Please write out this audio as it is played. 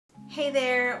Hey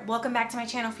there, welcome back to my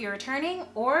channel if you're returning,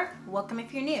 or welcome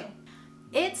if you're new.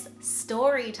 It's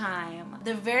story time.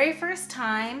 The very first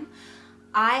time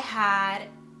I had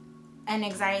an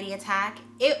anxiety attack,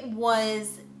 it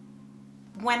was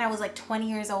when I was like 20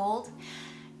 years old.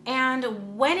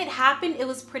 And when it happened, it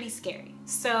was pretty scary.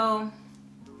 So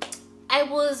I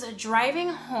was driving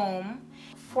home.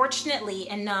 Fortunately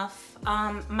enough,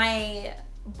 my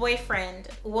boyfriend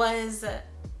was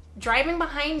driving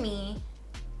behind me,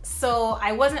 so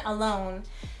I wasn't alone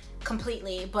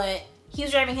completely, but he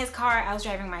was driving his car, I was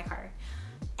driving my car.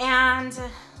 And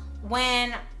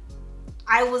when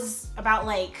I was about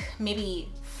like maybe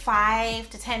 5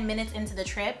 to 10 minutes into the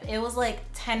trip, it was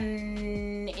like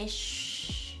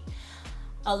 10-ish,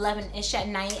 11-ish at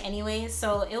night anyways,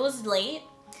 so it was late.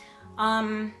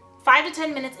 5 to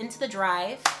 10 minutes into the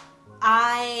drive,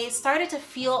 I started to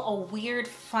feel a weird,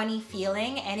 funny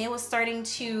feeling, and it was starting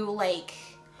to like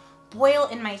boil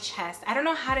in my chest. I don't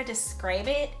know how to describe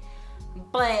it,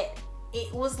 but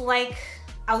it was like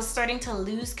I was starting to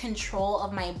lose control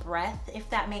of my breath, if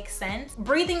that makes sense.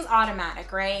 Breathing's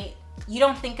automatic, right? You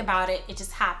don't think about it, it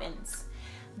just happens.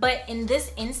 But in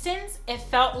this instance, it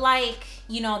felt like,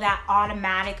 you know, that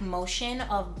automatic motion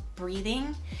of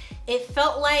breathing. It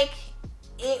felt like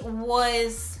it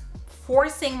was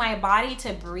forcing my body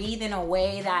to breathe in a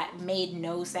way that made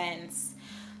no sense.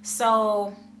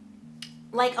 So,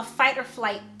 like a fight or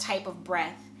flight type of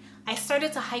breath. I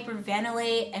started to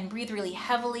hyperventilate and breathe really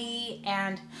heavily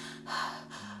and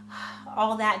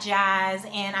all that jazz,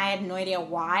 and I had no idea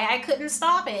why I couldn't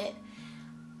stop it.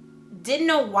 Didn't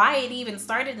know why it even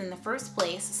started in the first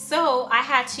place. So I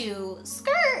had to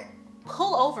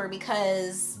pull over,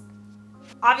 because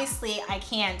obviously I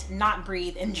can't not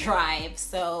breathe and drive.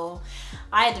 So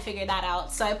I had to figure that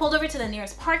out. So I pulled over to the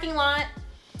nearest parking lot,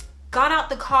 got out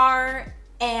the car,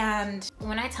 and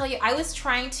when I tell you, I was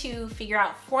trying to figure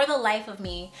out for the life of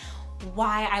me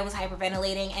why I was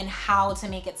hyperventilating and how to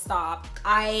make it stop.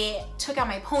 I took out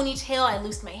my ponytail, I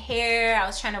loosed my hair, I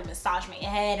was trying to massage my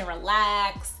head and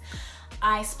relax.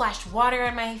 I splashed water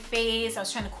on my face, I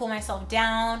was trying to cool myself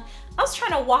down. I was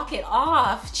trying to walk it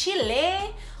off,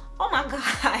 chile. Oh my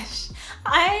gosh.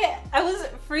 I was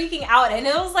freaking out, and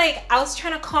it was like I was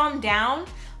trying to calm down,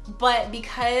 but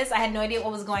because I had no idea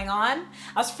what was going on,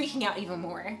 I was freaking out even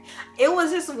more. It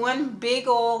was just one big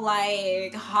old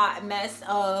like hot mess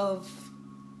of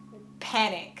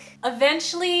panic.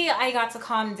 Eventually, I got to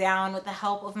calm down with the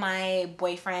help of my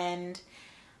boyfriend,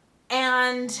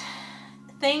 and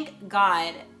thank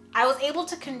God, I was able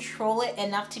to control it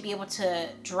enough to be able to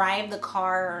drive the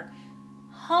car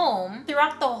home.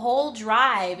 Throughout the whole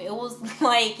drive, it was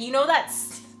like, you know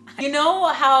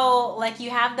how like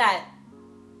you have that,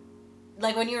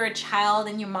 like when you were a child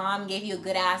and your mom gave you a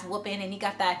good ass whooping and you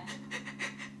got that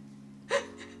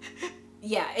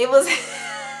yeah, it was it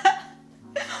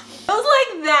was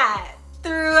like that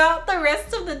throughout the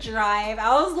rest of the drive.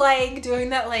 I was like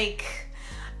doing that, like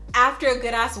after a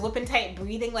good ass whooping type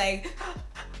breathing, like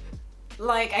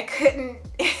I couldn't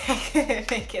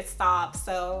make it stop.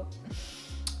 So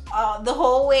the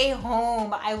whole way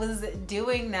home I was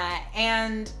doing that,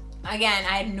 and again,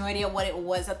 I had no idea what it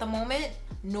was at the moment,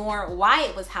 nor why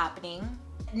it was happening.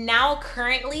 Now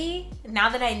currently, now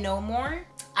that I know more,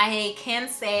 I can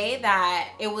say that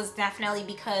it was definitely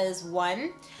because,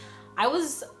 one, I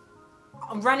was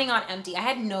running on empty. I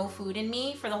had no food in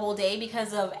me for the whole day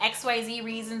because of XYZ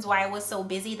reasons why I was so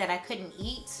busy that I couldn't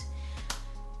eat.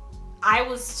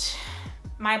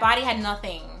 My body had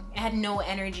nothing. It had no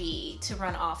energy to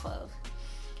run off of.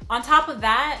 On top of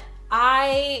that,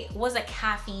 I was a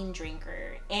caffeine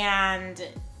drinker, and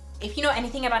if you know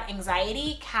anything about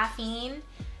anxiety, caffeine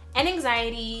and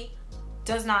anxiety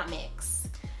does not mix.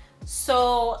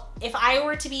 So if I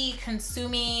were to be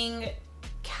consuming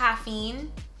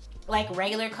caffeine, like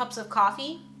regular cups of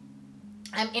coffee,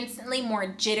 I'm instantly more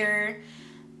jitter,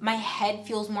 my head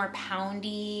feels more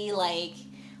poundy, like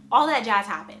all that jazz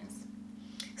happens.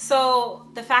 So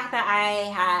the fact that I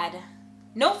had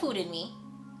no food in me,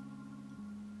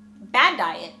 bad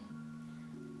diet,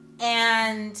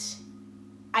 and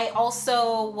I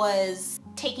also was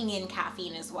taking in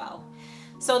caffeine as well.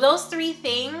 So those three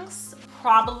things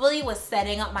probably was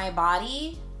setting up my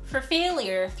body for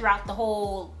failure throughout the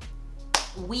whole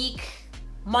week,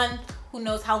 month, who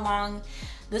knows how long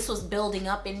this was building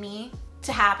up in me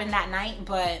to happen that night.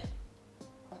 But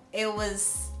it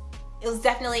was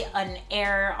definitely an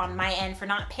error on my end for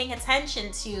not paying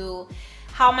attention to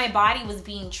how my body was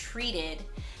being treated.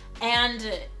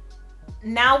 And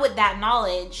now with that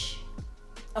knowledge,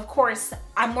 of course,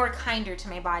 I'm more kinder to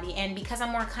my body. And because I'm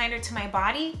more kinder to my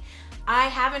body, I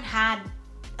haven't had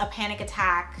a panic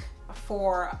attack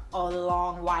for a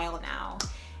long while now.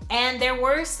 And there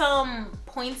were some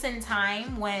points in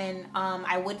time when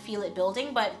I would feel it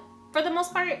building, but for the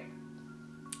most part,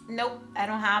 nope, I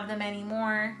don't have them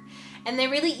anymore. And they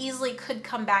really easily could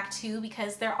come back too,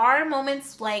 because there are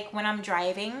moments like when I'm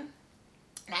driving,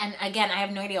 and again, I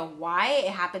have no idea why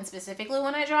it happens specifically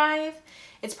when I drive.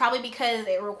 It's probably because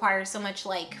it requires so much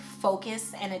like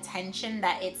focus and attention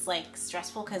that it's like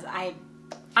stressful, because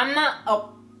I'm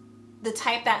not the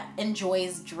type that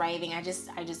enjoys driving. I just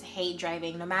hate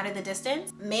driving no matter the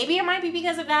distance. Maybe it might be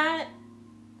because of that.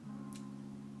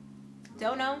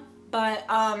 Don't know. But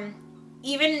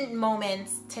even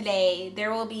moments today,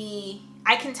 there will be,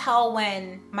 I can tell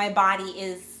when my body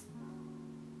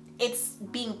it's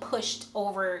being pushed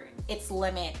over its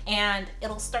limit, and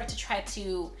it'll start to try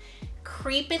to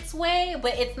creep its way,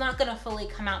 but it's not gonna fully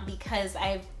come out because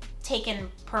I've taken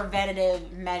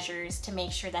preventative measures to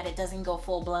make sure that it doesn't go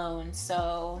full blown.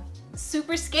 So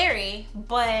super scary,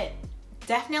 but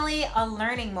definitely a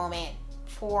learning moment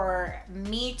for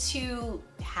me to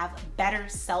have better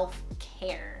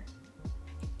self-care.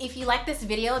 If you like this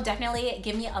video, definitely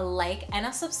give me a like and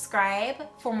a subscribe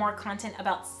for more content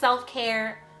about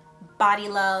self-care, body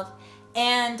love,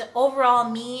 and overall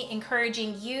me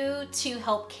encouraging you to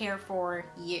help care for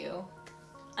you.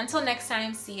 Until next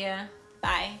time, see ya.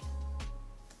 Bye.